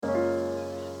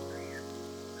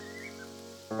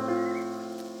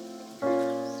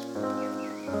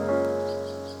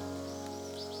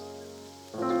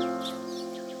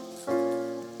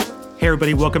Hey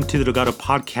everybody, welcome to the Delgado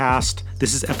Podcast.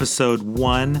 This is episode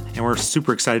 1, and we're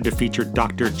super excited to feature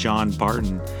Dr. John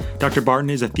Barton. Dr. Barton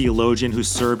is a theologian who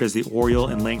served as the Oriel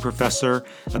and Lang Professor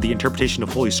of the Interpretation of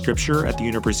Holy Scripture at the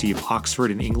University of Oxford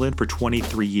in England for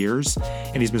 23 years,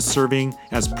 and he's been serving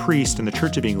as priest in the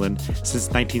Church of England since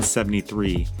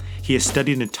 1973. He has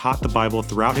studied and taught the Bible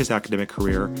throughout his academic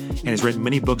career and has written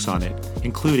many books on it,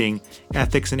 including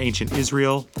Ethics in Ancient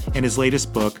Israel and his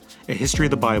latest book, A History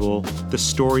of the Bible, the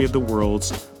Story of the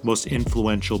World's Most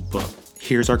Influential Book.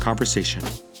 Here's our conversation.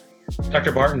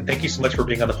 Dr. Barton, thank you so much for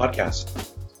being on the podcast.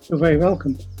 You're very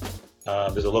welcome.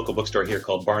 There's a local bookstore here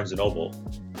called Barnes & Noble,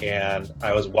 and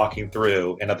I was walking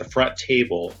through, and at the front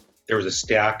table, there was a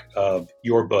stack of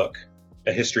your book,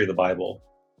 A History of the Bible.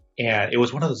 And it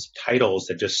was one of those titles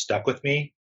that just stuck with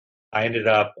me. I ended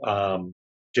up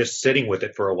just sitting with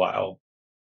it for a while.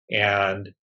 And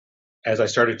as I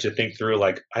started to think through,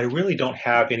 I really don't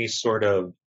have any sort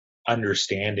of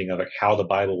understanding of how the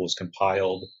Bible was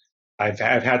compiled. I've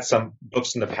had some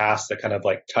books in the past that kind of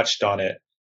touched on it,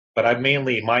 but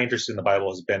my interest in the Bible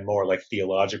has been more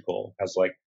theological, as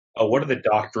what are the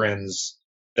doctrines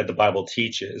that the Bible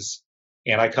teaches?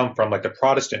 And I come from the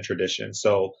Protestant tradition,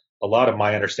 so a lot of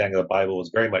my understanding of the Bible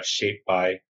was very much shaped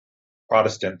by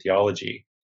Protestant theology.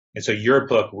 And so your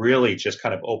book really just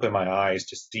kind of opened my eyes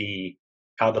to see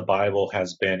how the Bible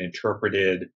has been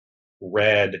interpreted,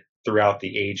 read throughout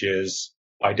the ages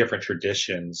by different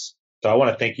traditions. So I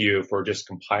want to thank you for just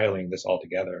compiling this all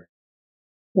together.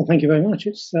 Well, thank you very much.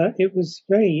 It was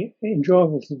very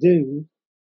enjoyable to do.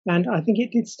 And I think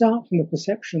it did start from the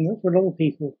perception that for a lot of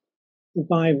people, the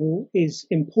Bible is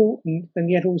important and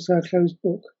yet also a closed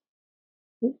book.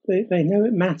 They know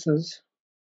it matters.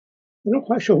 They're not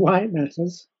quite sure why it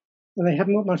matters, and they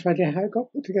haven't got much idea how it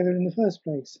got put together in the first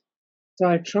place. So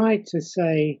I tried to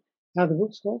say how the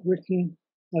books got written,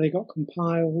 how they got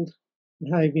compiled,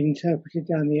 and how they've been interpreted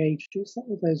down the ages.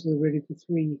 Those are really the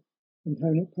three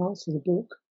component parts of the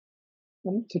book,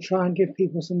 to try and give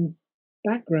people some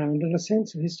background and a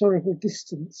sense of historical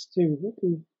distance too, that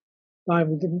the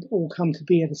Bible didn't all come to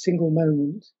be at a single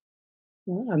moment.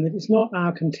 And that it's not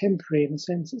our contemporary in a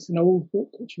sense. It's an old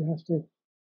book which you have to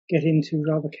get into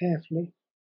rather carefully.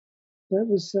 But it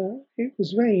was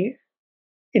a very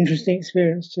interesting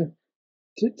experience to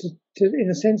in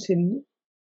a sense,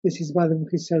 this is why the book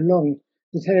is so long,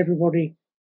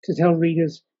 to tell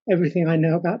readers everything I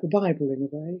know about the Bible in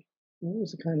a way. It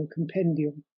was a kind of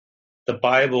compendium. The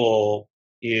Bible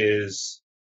is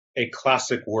a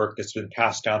classic work that's been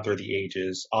passed down through the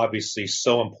ages, obviously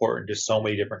so important to so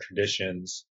many different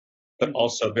traditions, but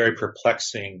also very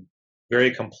perplexing,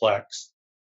 very complex.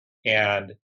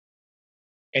 And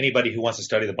anybody who wants to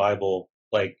study the Bible,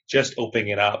 just opening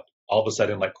it up, all of a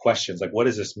sudden, questions, what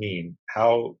does this mean?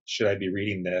 How should I be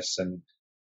reading this? And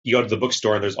you go to the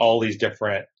bookstore and there's all these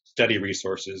different study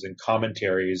resources and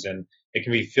commentaries, and it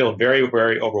can feel very,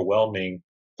 very overwhelming,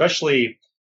 especially,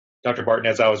 Dr. Barton,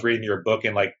 as I was reading your book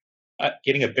and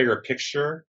getting a bigger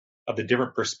picture of the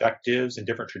different perspectives and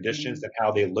different traditions and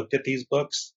how they looked at these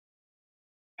books.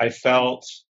 I felt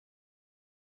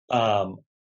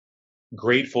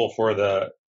grateful for the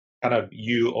kind of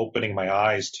you opening my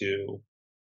eyes to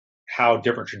how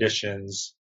different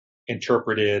traditions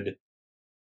interpreted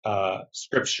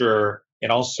scripture,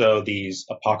 and also these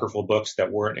apocryphal books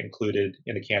that weren't included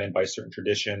in the canon by certain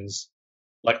traditions.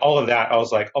 All of that, I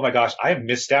was oh my gosh, I have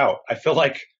missed out. I feel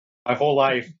like my whole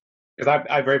life, because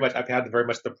I've had very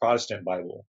much the Protestant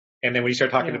Bible. And then when you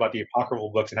start talking about the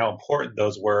apocryphal books and how important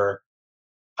those were,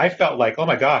 I felt oh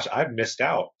my gosh, I've missed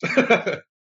out.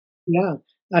 Yeah,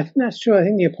 I think that's true. I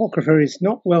think the Apocrypha is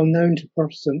not well known to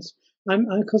Protestants.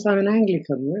 Because I'm an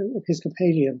Anglican,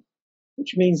 Episcopalian,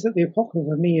 which means that the Apocrypha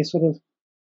for me is sort of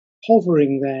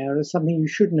hovering there as something you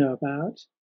should know about,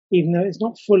 even though it's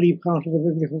not fully part of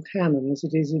the biblical canon as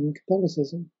it is in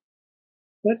Catholicism.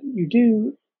 But you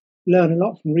do learn a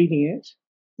lot from reading it,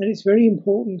 and it's very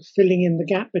important filling in the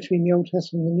gap between the Old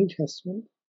Testament and the New Testament,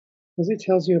 because it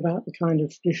tells you about the kind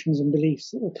of traditions and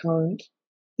beliefs that were current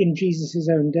in Jesus'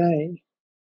 own day,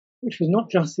 which was not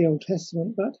just the Old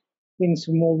Testament, but things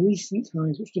from more recent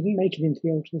times which didn't make it into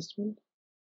the Old Testament.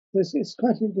 The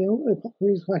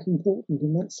Apocrypha is quite important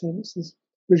in that sense, as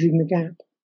bridging the gap.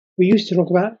 We used to talk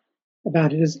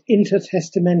about it as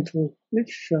intertestamental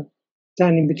literature,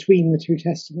 standing between the two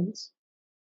testaments.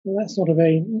 Well, that's not a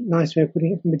very nice way of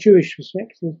putting it from a Jewish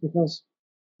perspective, because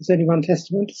there's only one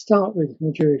testament to start with from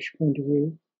a Jewish point of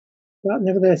view. But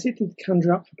nevertheless, it did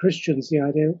conjure up for Christians the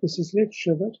idea that this is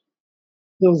literature that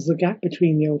fills the gap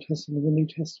between the Old Testament and the New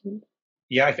Testament.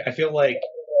 Yeah, I feel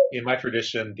in my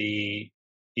tradition, the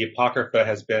Apocrypha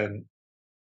has been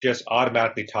just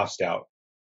automatically tossed out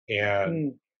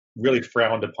and Mm. really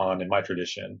frowned upon in my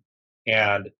tradition.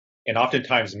 And and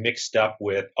oftentimes mixed up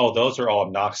with, oh, those are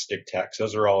all Gnostic texts.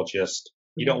 Those are all just,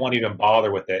 you don't Mm. want to even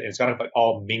bother with it. It's kind of like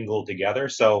all mingled together.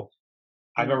 So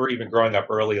I Mm. remember even growing up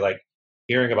early, like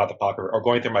hearing about the Apocrypha or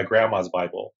going through my grandma's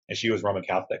Bible, and she was Roman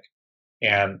Catholic,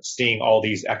 and seeing all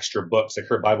these extra books. Like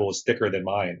her Bible was thicker than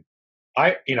mine.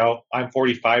 I'm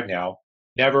 45 now,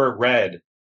 never read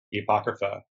the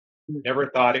Apocrypha, Mm. never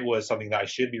thought it was something that I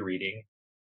should be reading,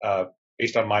 uh,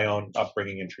 based on my own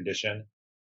upbringing and tradition.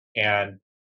 And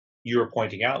you were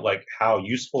pointing out like how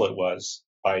useful it was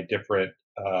by different,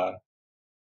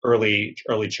 early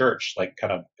church, like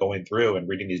kind of going through and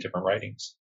reading these different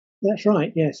writings. That's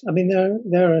right. Yes, I mean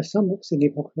there are some books in the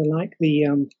Apocrypha, like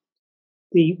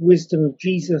the Wisdom of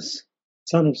Jesus,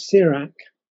 son of Sirach,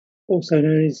 also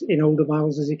known as in older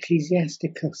Bibles as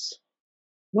Ecclesiasticus,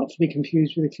 not to be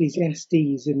confused with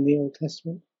Ecclesiastes in the Old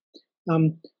Testament,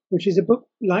 which is a book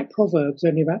like Proverbs,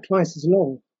 only about twice as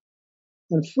long,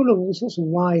 and full of all sorts of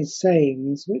wise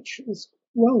sayings, which is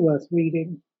well worth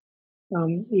reading,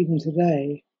 even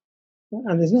today.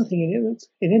 And there's nothing in it that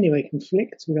in any way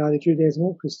conflicts with either Judaism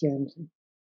or Christianity.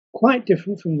 Quite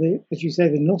different from the, as you say,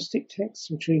 the Gnostic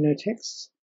texts, which are texts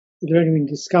that have only been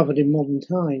discovered in modern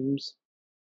times,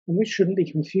 and which shouldn't be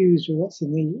confused with what's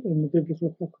in the biblical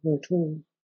apocrypha at all.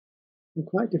 They're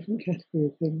quite different category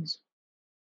of things.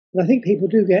 But I think people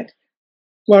do get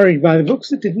worried by the books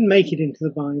that didn't make it into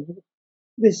the Bible.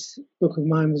 This book of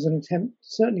mine was an attempt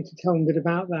certainly to tell them a bit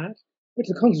about that, but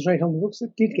to concentrate on the books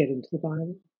that did get into the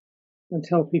Bible and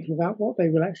tell people about what they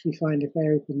will actually find if they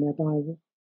open their Bible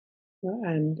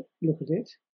and look at it.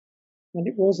 And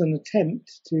it was an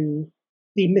attempt to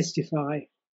demystify, to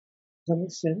some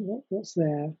extent, what's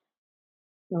there.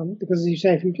 Because as you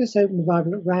say, if you just open the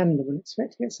Bible at random and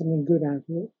expect to get something good out of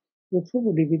it, you'll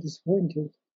probably be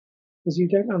disappointed because you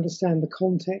don't understand the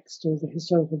context or the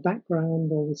historical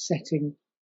background or the setting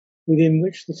within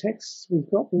which the texts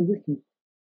we've got were written.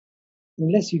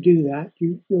 Unless you do that,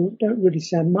 you don't really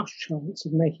stand much chance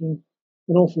of making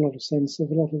an awful lot of sense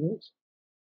of a lot of it.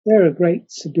 There are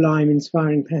great, sublime,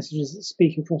 inspiring passages that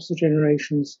speak across the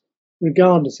generations,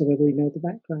 regardless of whether we know the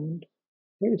background,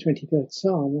 like the 23rd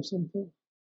Psalm or something.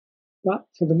 But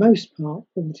for the most part,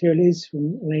 the material is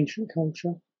from an ancient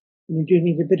culture, and you do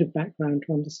need a bit of background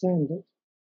to understand it.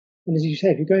 And as you say,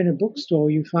 if you go in a bookstore,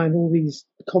 you find all these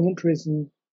commentaries and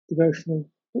devotional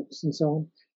books and so on,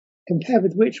 compared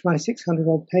with which my 600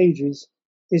 odd pages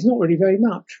is not really very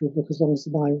much for a book as long as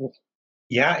the Bible.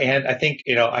 Yeah, and I think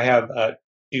I have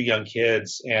two young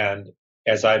kids, and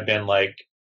as I've been like,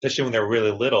 especially when they're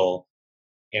really little,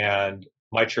 and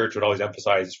my church would always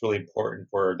emphasize it's really important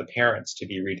for the parents to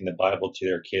be reading the Bible to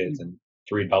their kids and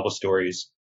to read Bible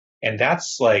stories, and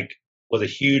that's like was a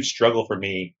huge struggle for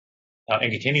me,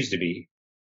 and continues to be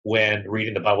when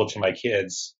reading the Bible to my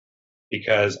kids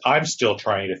because I'm still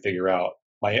trying to figure out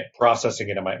my processing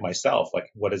it myself, like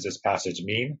what does this passage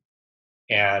mean,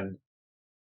 and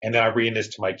and then I'm reading this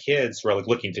to my kids who are like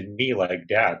looking to me like,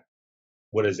 Dad,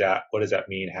 what does that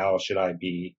mean? How should I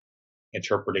be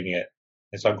interpreting it?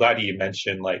 And so I'm glad you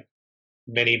mentioned like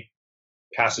many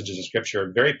passages of scripture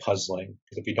are very puzzling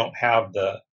because if you don't have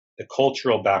the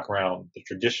cultural background, the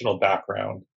traditional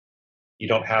background, you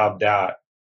don't have that.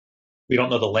 We don't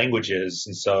know the languages,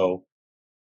 and so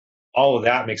all of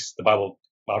that makes the Bible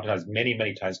oftentimes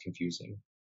many times confusing.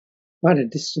 Quite a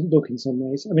distant book in some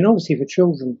ways. I mean, obviously for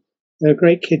children, there are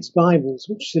great kids' Bibles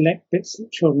which select bits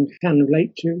that children can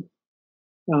relate to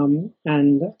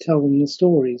and tell them the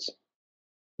stories.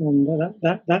 And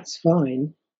that's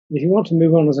fine. But if you want to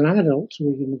move on as an adult to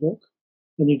reading the book,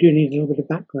 then you do need a little bit of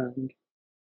background.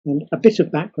 And a bit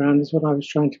of background is what I was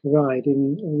trying to provide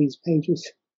in all these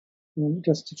pages,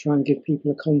 just to try and give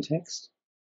people a context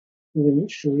within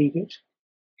which to read it.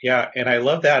 Yeah, and I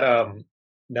love that.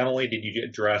 Not only did you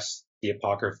address the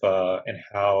Apocrypha and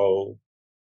how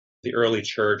the early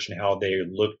church and how they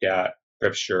looked at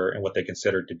scripture and what they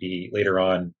considered to be later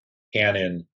on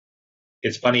canon.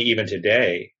 It's funny even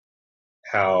today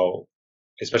how,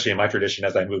 especially in my tradition,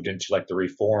 as I moved into like the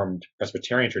Reformed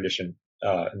Presbyterian tradition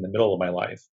in the middle of my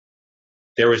life,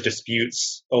 there was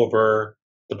disputes over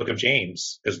the Book of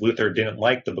James because Luther didn't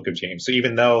like the Book of James. So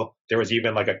even though there was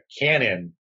even like a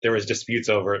canon, there was disputes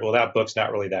over it. Well, that book's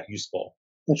not really that useful.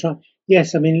 That's right.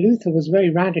 Yes, I mean Luther was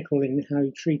very radical in how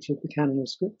he treated the canon of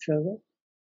scripture,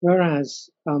 whereas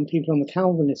people on the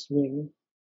Calvinist wing,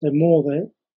 they're more the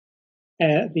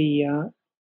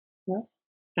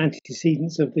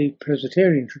antecedents of the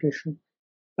Presbyterian tradition,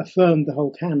 affirmed the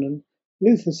whole canon.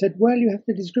 Luther said, well, you have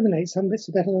to discriminate. Some bits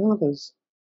are better than others.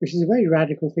 which is a very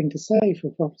radical thing to say for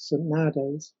a Protestant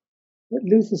nowadays. But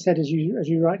Luther said, as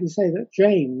you rightly say, that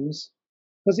James,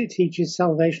 because it teaches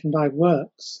salvation by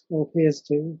works, or appears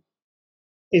to,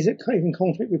 is in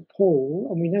conflict with Paul,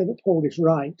 and we know that Paul is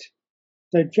right.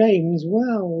 So James,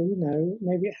 well,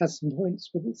 maybe it has some points,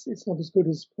 but it's not as good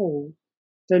as Paul.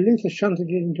 So Luther shunted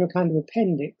it into a kind of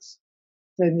appendix.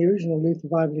 So in the original Luther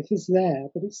Bible, it is there,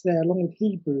 but it's there along with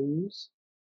Hebrews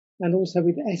and also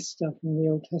with Esther from the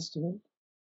Old Testament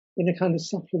in a kind of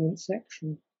supplement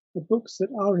section of books that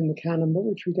are in the canon, but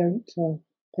which we don't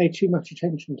pay too much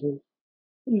attention to.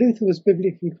 Luther was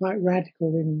biblically quite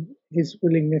radical in his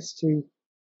willingness to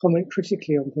comment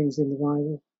critically on things in the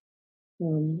Bible.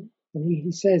 And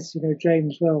he says,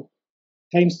 James,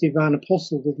 claims to be an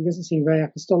apostle, but he doesn't seem very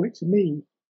apostolic to me,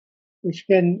 which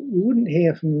again, you wouldn't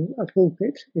hear from a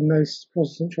pulpit in most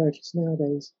Protestant churches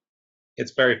nowadays.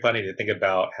 It's very funny to think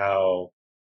about how,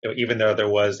 even though there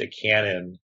was a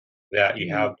canon, that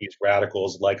you have these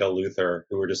radicals like a Luther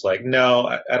who were just like, no,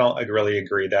 I don't really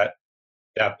agree that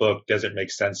that book doesn't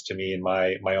make sense to me in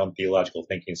my own theological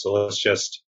thinking. So let's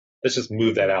just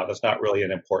move that out. That's not really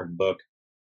an important book.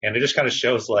 And it just kind of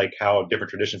shows like how different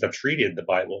traditions have treated the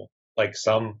Bible. Like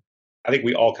I think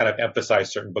we all kind of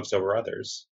emphasize certain books over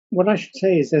others. What I should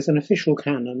say is there's an official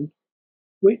canon,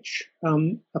 which,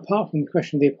 apart from the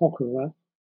question of the Apocrypha,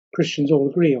 Christians all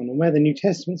agree on. And where the New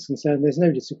Testament's concerned, there's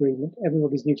no disagreement.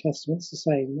 Everybody's New Testament's the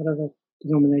same, whatever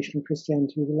denomination of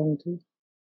Christianity you belong to.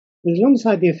 But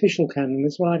alongside the official canon,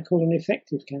 there's what I'd call an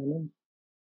effective canon,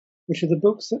 which are the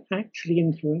books that actually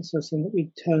influence us and that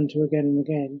we turn to again and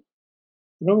again.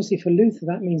 And obviously for Luther,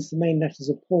 that means the main letters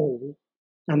of Paul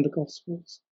and the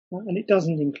Gospels. And it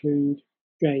doesn't include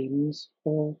James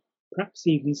or perhaps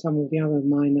even some of the other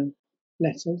minor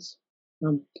letters.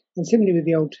 And similarly with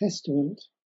the Old Testament,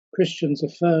 Christians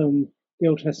affirm the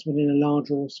Old Testament in a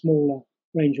larger or smaller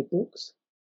range of books.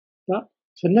 But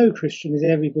for no Christian is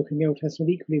every book in the Old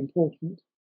Testament equally important.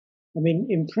 I mean,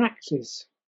 in practice,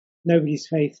 nobody's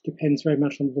faith depends very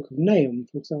much on the book of Nahum,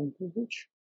 for example, which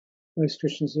most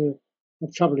Christians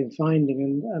have trouble in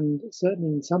finding and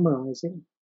certainly in summarizing.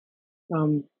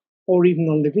 Or even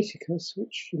on Leviticus,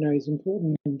 which is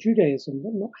important in Judaism,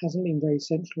 but hasn't been very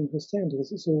central in Christianity,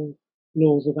 because it's all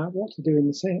laws about what to do in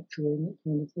the sanctuary and that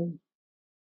kind of thing.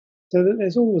 So that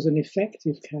there's always an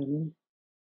effective canon,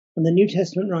 and the New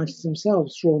Testament writers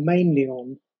themselves draw mainly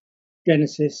on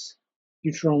Genesis,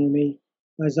 Deuteronomy,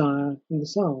 Isaiah, and the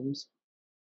Psalms.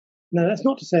 Now, that's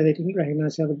not to say they didn't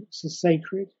recognize the other books as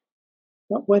sacred,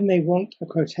 but when they want a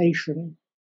quotation,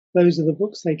 those are the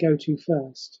books they go to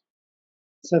first.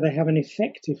 So they have an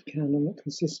effective canon that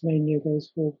consists mainly of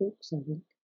those four books, I think.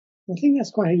 I think that's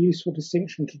quite a useful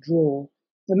distinction to draw.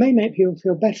 It may make people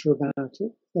feel better about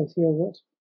it. They feel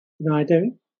that, I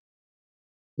don't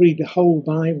read the whole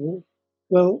Bible.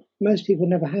 Well, most people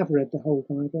never have read the whole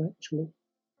Bible, actually.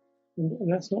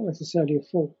 And that's not necessarily a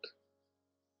fault.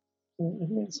 I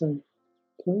think that's a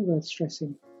point worth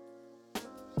stressing.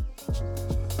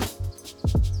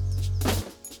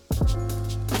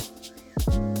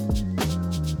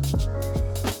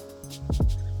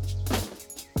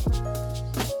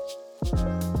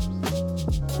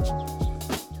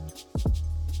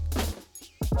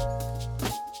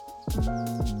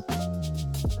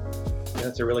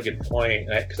 That's a really good point,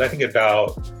 because I think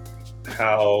about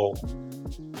how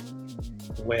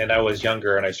when I was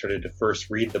younger and I started to first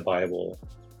read the Bible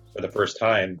for the first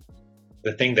time,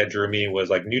 the thing that drew me was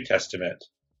like New Testament,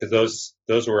 because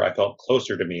those were, I felt,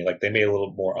 closer to me. Like they made a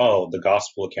little more, the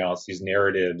gospel accounts, these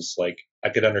narratives, like I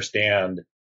could understand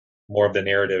more of the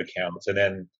narrative accounts. And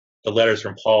then the letters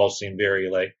from Paul seemed very,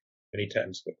 like, many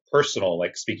times personal,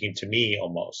 like speaking to me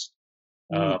almost.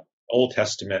 Old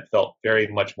Testament felt very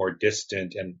much more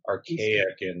distant and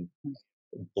archaic and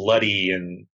bloody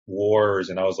and wars.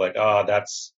 And I was like,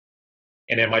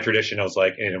 and in my tradition, I was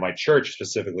like, and in my church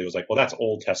specifically, it was like, well, that's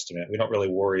Old Testament. We don't really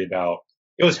worry about,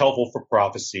 it was helpful for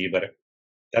prophecy, but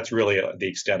that's really the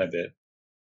extent of it.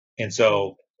 And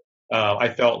so I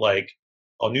felt like,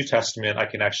 New Testament, I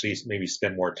can actually maybe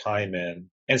spend more time in.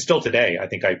 And still today, I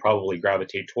think I probably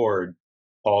gravitate toward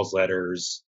Paul's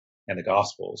letters and the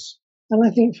Gospels. And I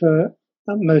think for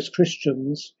most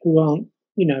Christians who aren't,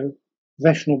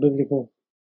 professional biblical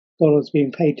scholars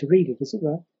being paid to read it, as it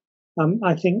were,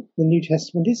 I think the New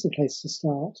Testament is the place to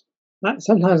start.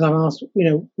 Sometimes I'm asked,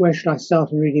 where should I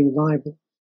start in reading the Bible?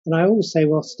 And I always say,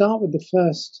 well, start with the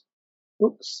first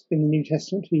books in the New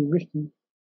Testament to be written,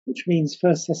 which means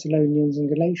 1 Thessalonians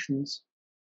and Galatians,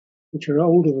 which are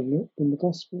older than the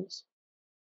Gospels,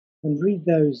 and read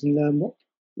those and learn what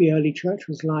the early church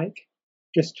was like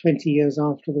just 20 years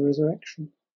after the resurrection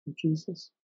of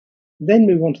Jesus. then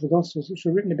move on to the Gospels, which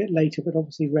were written a bit later, but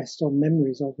obviously rest on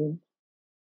memories of him,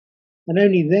 and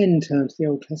only then turn to the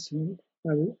Old Testament.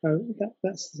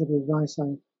 That's the sort of advice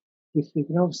I give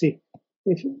people. And obviously,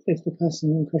 if the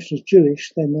person in question is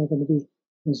Jewish, then they're going to be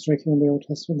concentrating on the Old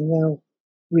Testament, and they'll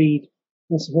read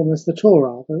first and foremost the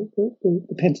Torah,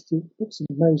 the Pentateuch, books of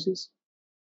Moses.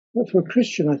 But for a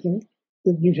Christian, I think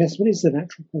the New Testament is the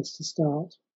natural place to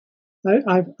start.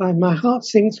 My heart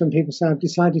sinks when people say I've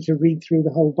decided to read through the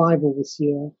whole Bible this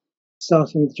year,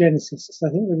 starting with Genesis, because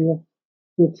I think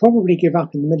we'll probably give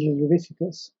up in the middle of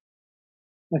Leviticus,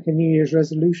 like a New Year's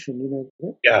resolution.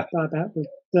 Yeah. By about the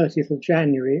 30th of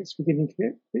January, it's beginning to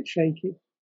get a bit shaky,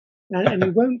 and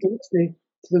you won't get to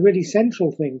the really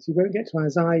central things. You won't get to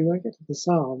Isaiah, you won't get to the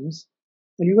Psalms,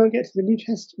 and you won't get to the New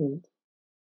Testament.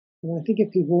 And I think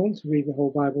if people want to read the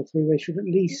whole Bible through, they should at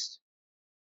least,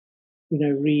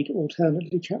 read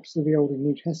alternately chapters of the Old and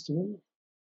New Testament,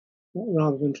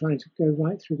 rather than trying to go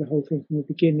right through the whole thing from the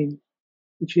beginning,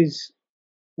 which is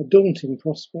a daunting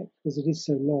prospect because it is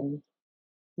so long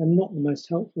and not the most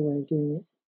helpful way of doing it.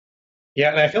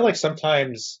 Yeah, and I feel like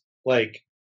sometimes, like,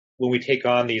 when we take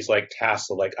on these like tasks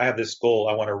of like, I have this goal,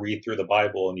 I want to read through the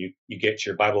Bible, and you get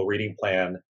your Bible reading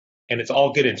plan, and it's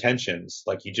all good intentions.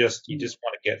 Like you just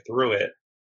want to get through it.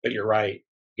 But you're right.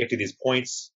 You get to these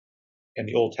points in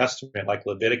the Old Testament, like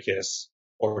Leviticus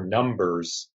or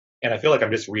Numbers, and I feel like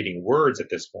I'm just reading words at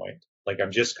this point. Like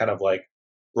I'm just kind of like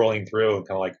rolling through and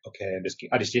kind of like, okay,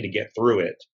 I just need to get through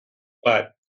it.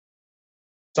 But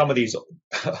some of these,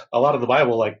 a lot of the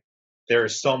Bible, like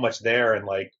there's so much there, and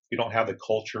like we don't have the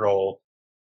cultural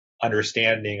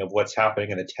understanding of what's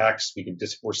happening in the text.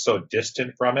 We're so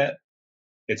distant from it.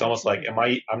 It's almost like,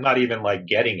 I'm not even like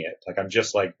getting it. Like I'm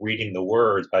just like reading the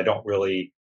words, but I don't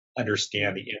really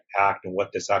understand the impact and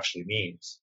what this actually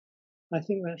means. I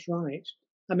think that's right.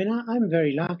 I mean, I'm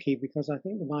very lucky because I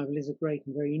think the Bible is a great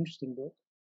and very interesting book,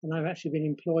 and I've actually been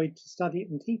employed to study it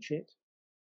and teach it.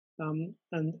 And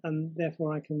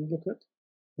therefore I can look at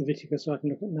Leviticus, or I can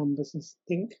look at Numbers and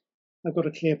think I've got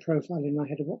a clear profile in my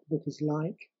head of what the book is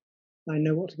like. I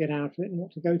know what to get out of it and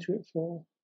what to go to it for.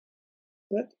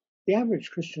 But the average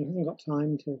Christian hasn't got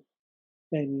time to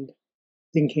spend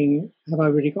thinking, have I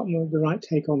really got the right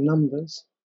take on Numbers?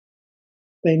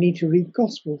 They need to read the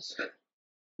Gospels,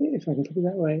 if I can put it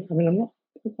that way. I mean,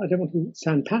 I don't want to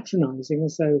sound patronizing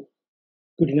as though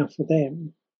good enough for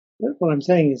them. But what I'm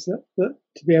saying is that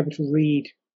to be able to read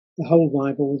the whole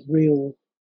Bible with real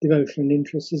devotion and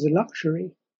interest is a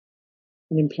luxury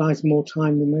and implies more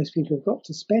time than most people have got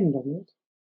to spend on it.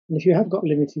 And if you have got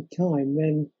limited time,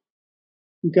 then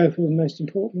you go for the most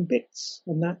important bits.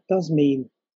 And that does mean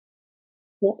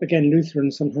what, again,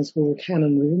 Lutherans sometimes call the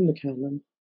canon within the canon,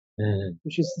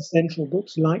 which is the central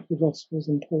books like the Gospels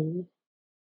and Paul,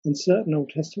 and certain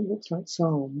Old Testament books like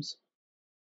Psalms,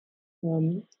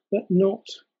 but not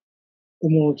the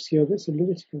more obscure bits of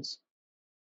Leviticus,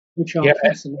 which are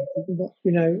fascinating, but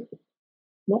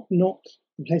not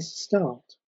the place to start.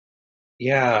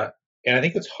 Yeah, and I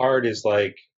think what's hard is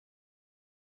like,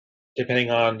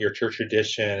 depending on your church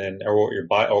tradition or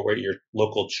what your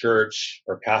local church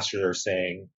or pastors are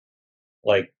saying,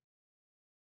 like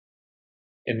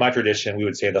in my tradition, we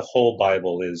would say the whole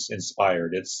Bible is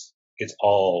inspired. It's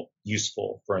all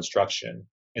useful for instruction,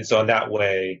 and so in that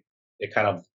way, it kind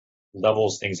of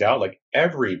levels things out. Like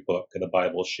every book of the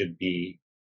Bible should be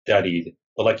studied,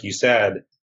 but like you said,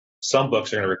 some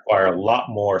books are going to require a lot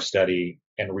more study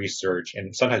and research,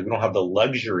 and sometimes we don't have the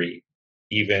luxury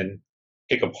even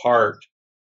pick apart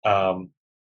a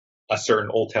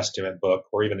certain Old Testament book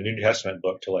or even a New Testament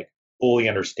book to like fully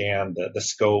understand the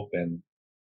scope and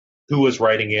who was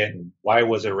writing it and why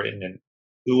was it written and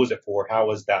who was it for, how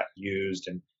was that used,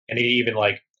 and even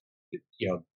like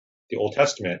the Old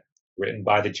Testament written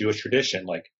by the Jewish tradition,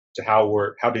 like to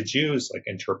how did Jews like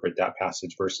interpret that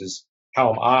passage versus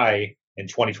how am I in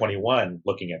 2021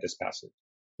 looking at this passage?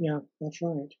 Yeah, that's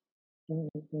right.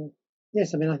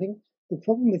 Yes, I mean, I think the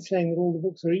problem with saying that all the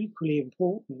books are equally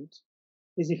important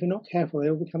is if you're not careful,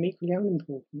 they'll become equally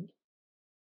unimportant.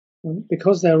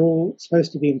 Because they're all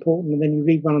supposed to be important, and then you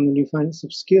read one and then you find it's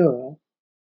obscure,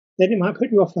 then it might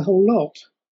put you off the whole lot.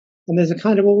 And there's a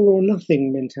kind of all or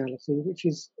nothing mentality, which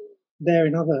is there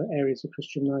in other areas of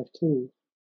Christian life too.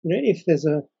 If there's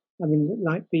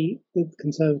like the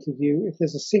conservative view, if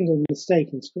there's a single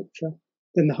mistake in Scripture,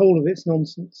 then the whole of it's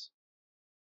nonsense.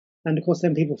 And of course,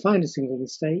 then people find a single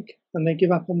mistake and they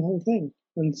give up on the whole thing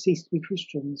and cease to be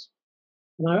Christians.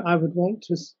 And I would want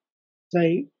to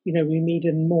say, we need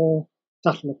a more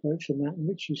subtle approach than that, in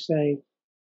which you say,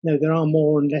 no, there are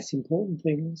more and less important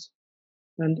things.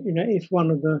 And, if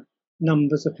one of the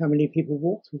numbers of how many people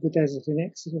walked through the desert in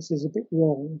Exodus is a bit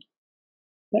wrong.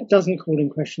 That doesn't call in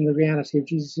question the reality of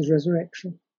Jesus'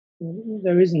 resurrection.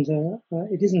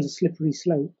 It isn't a slippery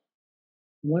slope.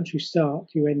 And once you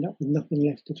start, you end up with nothing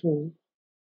left at all.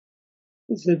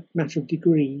 It's a matter of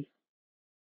degree.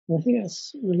 And I think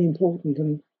that's really important.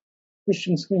 And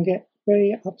Christians can get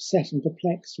very upset and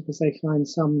perplexed because they find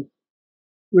some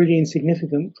really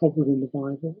insignificant problem in the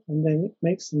Bible, and then it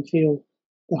makes them feel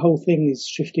the whole thing is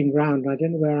shifting around. I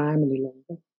don't know where I am any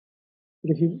longer.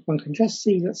 But if one can just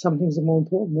see that some things are more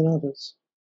important than others,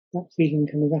 that feeling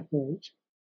can evaporate,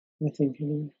 I think,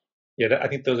 anyway. Yeah, I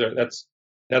think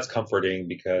that's comforting,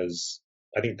 because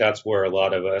I think that's where a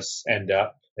lot of us end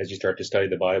up as you start to study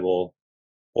the Bible,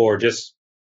 or just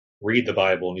read the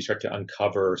Bible, and you start to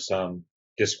uncover some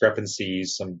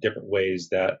discrepancies, some different ways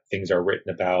that things are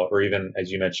written about, or even, as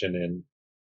you mentioned in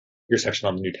your section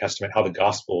on the New Testament, how the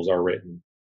Gospels are written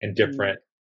and different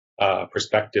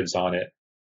perspectives on it,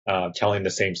 telling the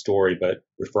same story but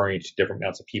referring to different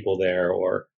amounts of people there,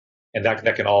 and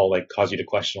that can all like cause you to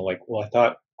question, like, well, I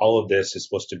thought all of this is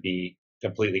supposed to be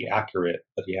completely accurate,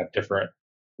 but you have different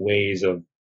ways of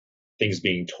things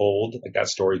being told, like that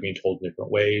story being told in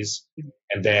different ways.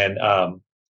 And then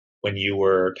when you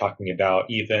were talking about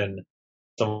even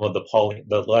some of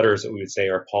the letters that we would say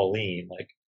are Pauline, like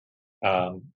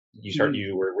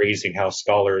you were raising how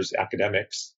scholars,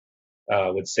 academics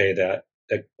would say that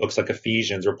books like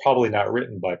Ephesians were probably not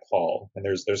written by Paul, and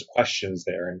there's questions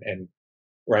there, and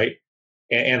right,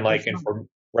 and like, and for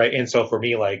right, and so for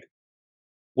me, like,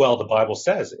 well, the Bible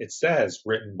says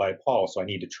written by Paul, so I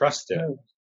need to trust it,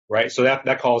 right? So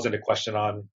that calls into question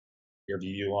on your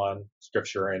view on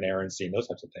scripture and inerrancy and those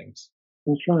types of things.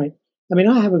 That's right. I mean,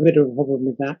 I have a bit of a problem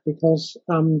with that because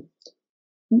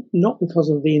not because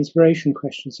of the inspiration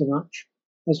question so much.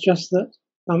 It's just that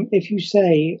if you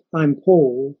say I'm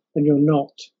Paul and you're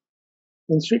not,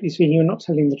 then strictly speaking, you're not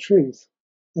telling the truth.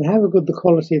 And however good the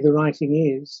quality of the writing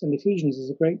is, and Ephesians is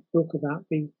a great book about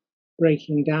the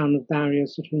breaking down of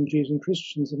barriers between Jews and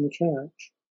Christians in the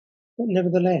church, but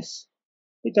nevertheless,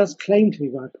 it does claim to be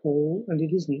by Paul, and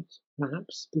it isn't,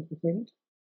 perhaps, people think.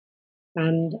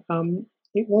 And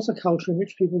it was a culture in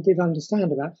which people did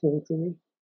understand about forgery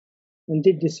and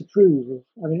did disapprove of.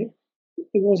 I mean,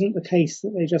 it wasn't the case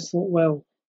that they just thought, well,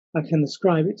 I can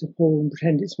ascribe it to Paul and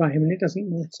pretend it's by him and it doesn't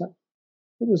matter.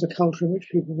 It was a culture in which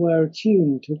people were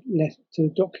attuned to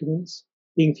documents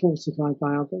being falsified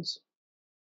by others.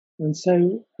 And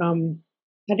so,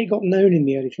 had it got known in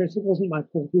the early church, it wasn't by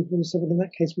Paul, people would have said, well, in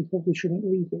that case, we probably shouldn't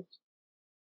read it.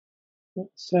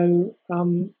 So,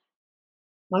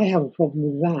 I have a problem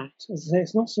with that. As I say,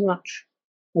 it's not so much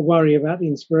a worry about the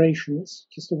inspiration, it's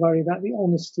just a worry about the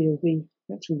honesty of the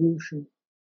attribution.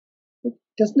 It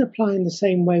doesn't apply in the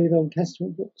same way with Old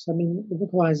Testament books. I mean, the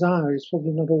book of Isaiah is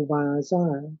probably not all by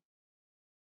Isaiah,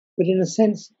 but in a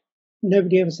sense,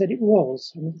 nobody ever said it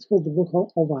was. I mean, it's called the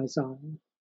book of Isaiah,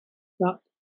 but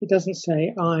it doesn't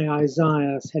say, I,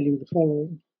 Isaiah, tell you the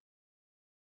following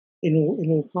in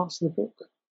all parts of the book.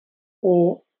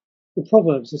 Or the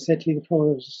Proverbs are said to be the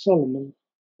Proverbs of Solomon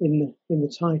in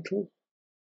the title,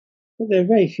 but there are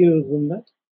very few of them that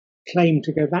claim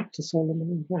to go back to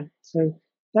Solomon, in fact. So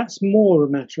that's more a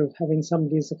matter of having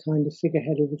somebody as a kind of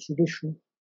figurehead of the tradition.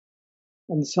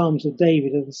 And the Psalms of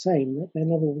David are the same, that they're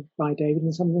not all by David,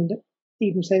 and some of them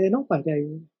even say they're not by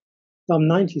David. Psalm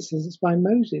 90 says it's by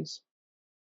Moses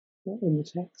in the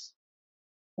text.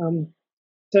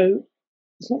 So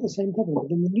it's not the same problem.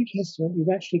 But in the New Testament,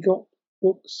 you've actually got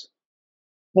books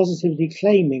positively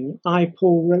claiming, I,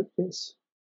 Paul, wrote this.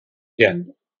 Yeah.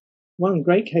 And one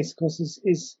great case, of course,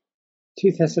 is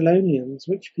 2 Thessalonians,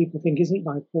 which people think isn't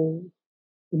by Paul,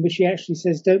 in which he actually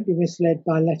says, don't be misled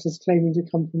by letters claiming to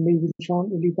come from me, which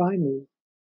aren't really by me.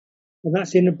 And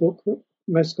that's in a book that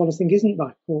most scholars think isn't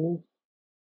by Paul.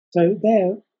 So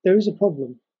there is a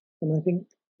problem. And I think,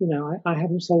 I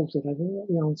haven't solved it. I don't know what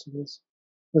the answer is.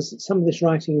 Because some of this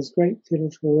writing is great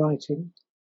theological writing,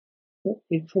 but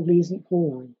it probably isn't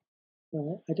Pauline.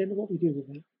 I don't know what we do with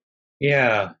that.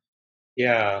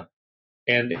 Yeah.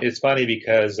 And it's funny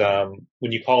because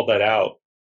when you called that out,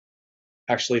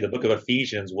 actually the book of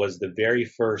Ephesians was the very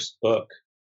first book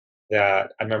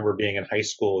that I remember being in high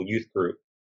school youth group.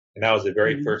 And that was the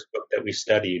very first book that we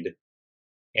studied.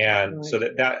 And so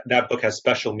that book has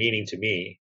special meaning to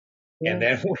me. Yeah. And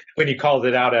then when you called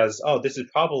it out as, oh, this is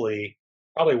probably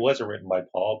wasn't written by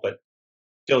Paul, but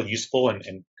still useful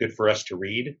and good for us to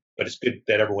read. But it's good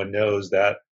that everyone knows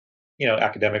that,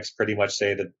 academics pretty much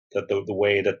say that the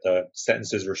way that the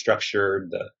sentences are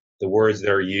structured, the words that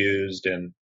are used,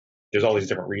 and there's all these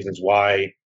different reasons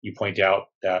why you point out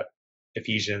that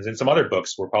Ephesians, and some other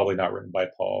books were probably not written by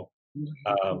Paul.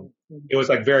 It was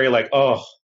like very like, oh,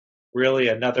 really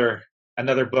another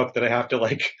book that I have to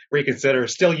like reconsider.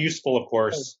 Still useful, of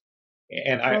course,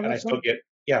 and I still get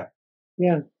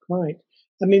Yeah, quite.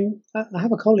 I mean, I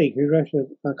have a colleague who wrote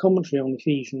a commentary on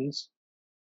Ephesians,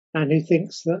 and who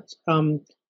thinks that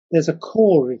there's a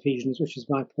core of Ephesians which is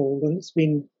by Paul, and it's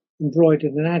been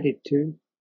embroidered and added to.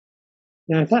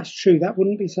 Now, if that's true, that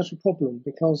wouldn't be such a problem,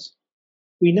 because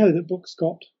we know that books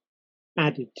got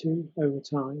added to over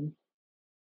time,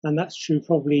 and that's true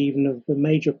probably even of the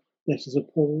major letters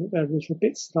of Paul. There are little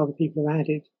bits that other people have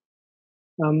added.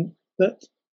 But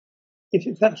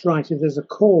if that's right, if there's a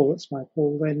core that's by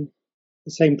Paul, then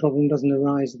the same problem doesn't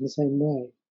arise in the same way.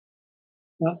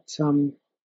 But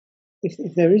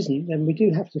if there isn't, then we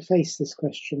do have to face this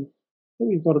question that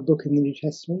we've got a book in the New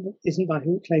Testament that isn't by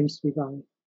who it claims to be by.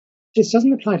 This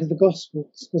doesn't apply to the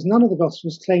Gospels, because none of the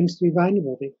Gospels claims to be by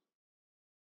anybody.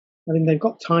 I mean, they've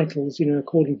got titles,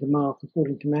 according to Mark,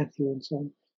 according to Matthew, and so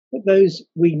on. But those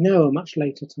we know are much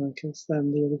later titles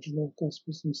than the original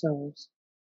Gospels themselves.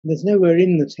 And there's nowhere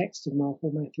in the text of Mark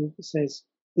or Matthew that says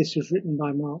this was written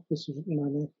by Mark, this was written by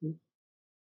Matthew.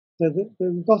 So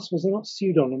the Gospels are not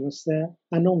pseudonymous, they're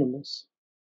anonymous.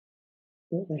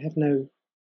 They have no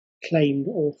claimed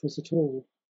authors at all.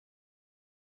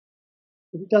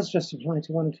 But it does just apply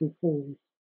to one or two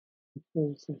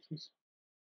Paul's letters.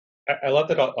 I love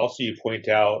that also you point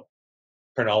out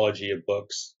chronology of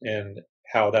books and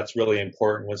how that's really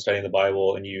important when studying the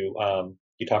Bible. And you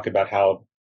talk about how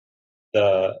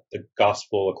the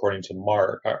Gospel according to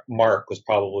Mark was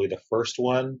probably the first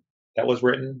one that was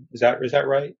written. Is that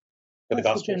right? For the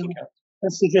Gospel account?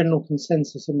 That's the general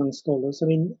consensus among scholars. I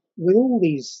mean, with all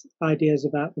these ideas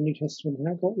about the New Testament and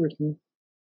how it got written,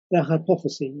 they're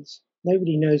hypotheses.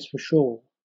 Nobody knows for sure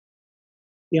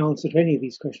the answer to any of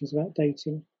these questions about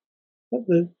dating. But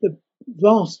the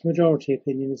vast majority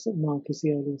opinion is that Mark is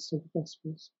the earliest of the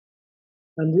Gospels,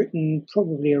 and written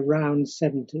probably around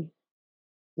 70,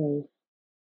 so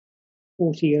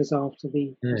 40 years after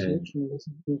the resurrection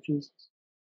of Jesus.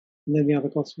 And then the other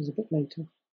Gospels a bit later.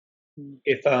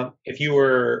 If you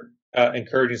were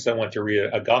encouraging someone to read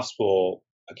a Gospel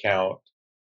account,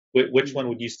 which one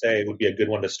would you say would be a good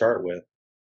one to start with?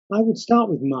 I would start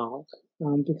with Mark,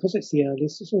 because it's the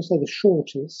earliest. It's also the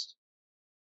shortest.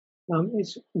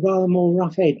 It's rather more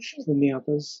rough-edged than the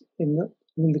others, in that,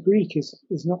 I mean, the Greek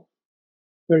is not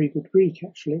very good Greek,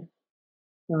 actually.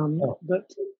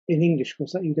 But in English, of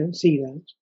course, you don't see that.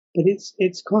 But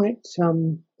it's quite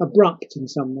abrupt in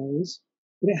some ways.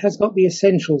 But it has got the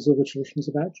essentials of the traditions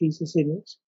about Jesus in it.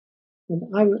 And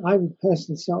I would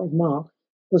personally start with Mark,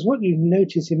 because what you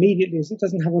notice immediately is it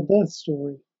doesn't have a birth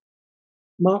story.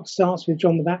 Mark starts with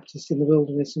John the Baptist in the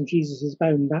wilderness and Jesus'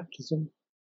 own baptism.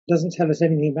 It doesn't tell us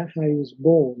anything about how he was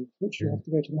born, which you have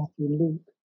to go to Matthew and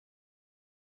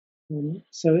Luke.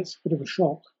 So it's a bit of a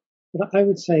shock. But I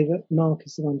would say that Mark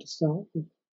is the one to start with.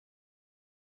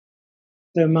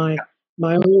 So my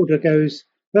order goes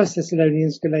 1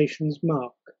 Thessalonians, Galatians,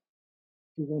 Mark.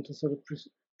 If you want a sort of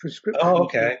prescription. Oh,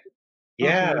 okay.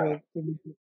 Yeah.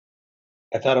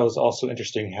 I thought it was also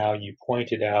interesting how you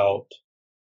pointed out,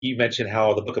 you mentioned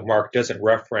how the book of Mark doesn't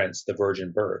reference the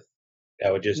virgin birth.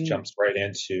 That would just jumps right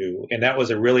into, and that was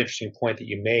a really interesting point that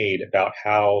you made about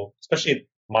how, especially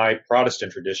my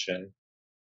Protestant tradition,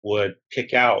 would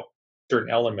pick out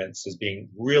certain elements as being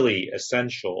really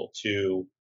essential to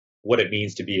what it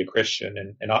means to be a Christian.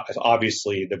 And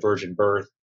obviously the virgin birth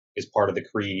is part of the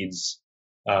creeds.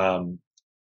 Very,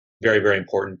 very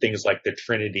important. Things like the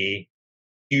Trinity,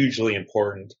 hugely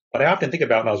important. But I often think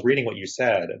about, and I was reading what you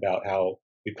said about how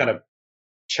we've kind of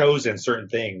chosen certain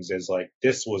things as like,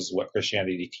 this was what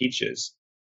Christianity teaches.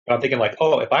 But I'm thinking like,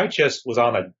 if I just was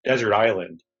on a desert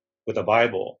island with a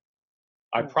Bible,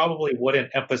 I probably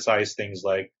wouldn't emphasize things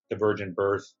like the virgin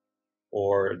birth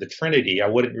or the Trinity. I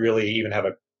wouldn't really even have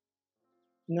a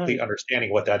complete understanding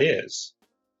of what that is.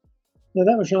 No,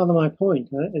 that was rather my point,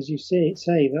 as you say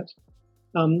that,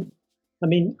 I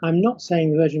mean, I'm not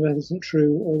saying the virgin birth isn't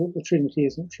true or that the Trinity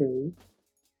isn't true.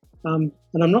 And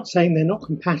I'm not saying they're not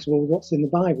compatible with what's in the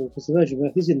Bible, because the virgin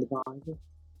birth is in the Bible.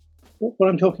 What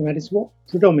I'm talking about is what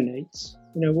predominates,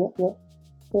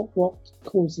 what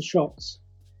calls the shots.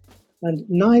 And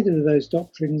neither of those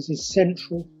doctrines is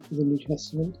central to the New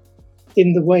Testament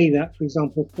in the way that, for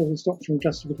example, Paul's doctrine of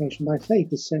justification by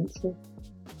faith is central.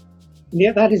 And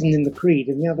yet that isn't in the creed,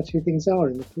 and the other two things are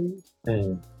in the creed.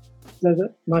 So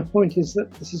that my point is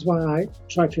that this is why I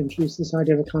try to introduce this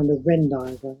idea of a kind of Venn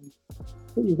diagram.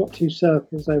 That you've got two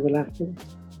circles overlapping,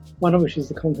 one of which is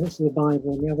the context of the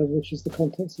Bible, and the other of which is the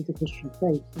context of the Christian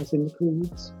faith, as in the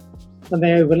creeds. and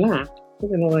they overlap, but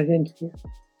they're not identical.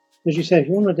 As you say, if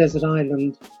you're on a desert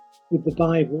island with the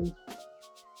Bible,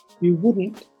 you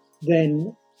wouldn't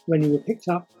then, when you were picked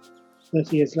up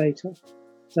 30 years later,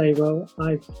 say, well,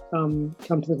 I've come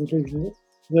to the conclusion that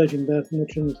virgin birth and the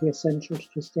Trinity are central to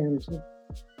Christianity.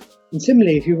 And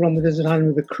similarly, if you were on the desert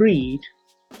island with a creed,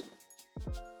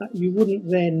 you wouldn't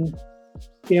then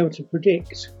be able to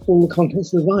predict all the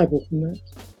contents of the Bible from that.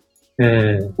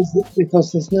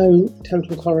 Because there's no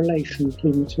total correlation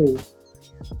between the two.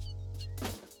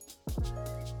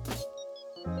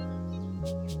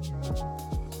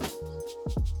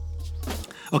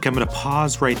 Okay, I'm going to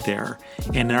pause right there.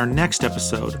 And in our next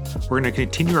episode, we're going to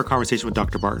continue our conversation with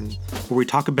Dr. Barton, where we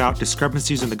talk about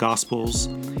discrepancies in the Gospels.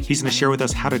 He's going to share with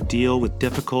us how to deal with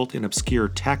difficult and obscure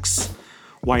texts,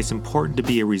 why it's important to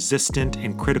be a resistant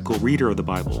and critical reader of the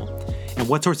Bible, and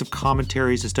what sorts of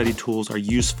commentaries and study tools are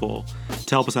useful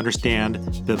to help us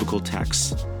understand biblical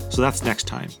texts. So that's next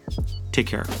time. Take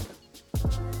care.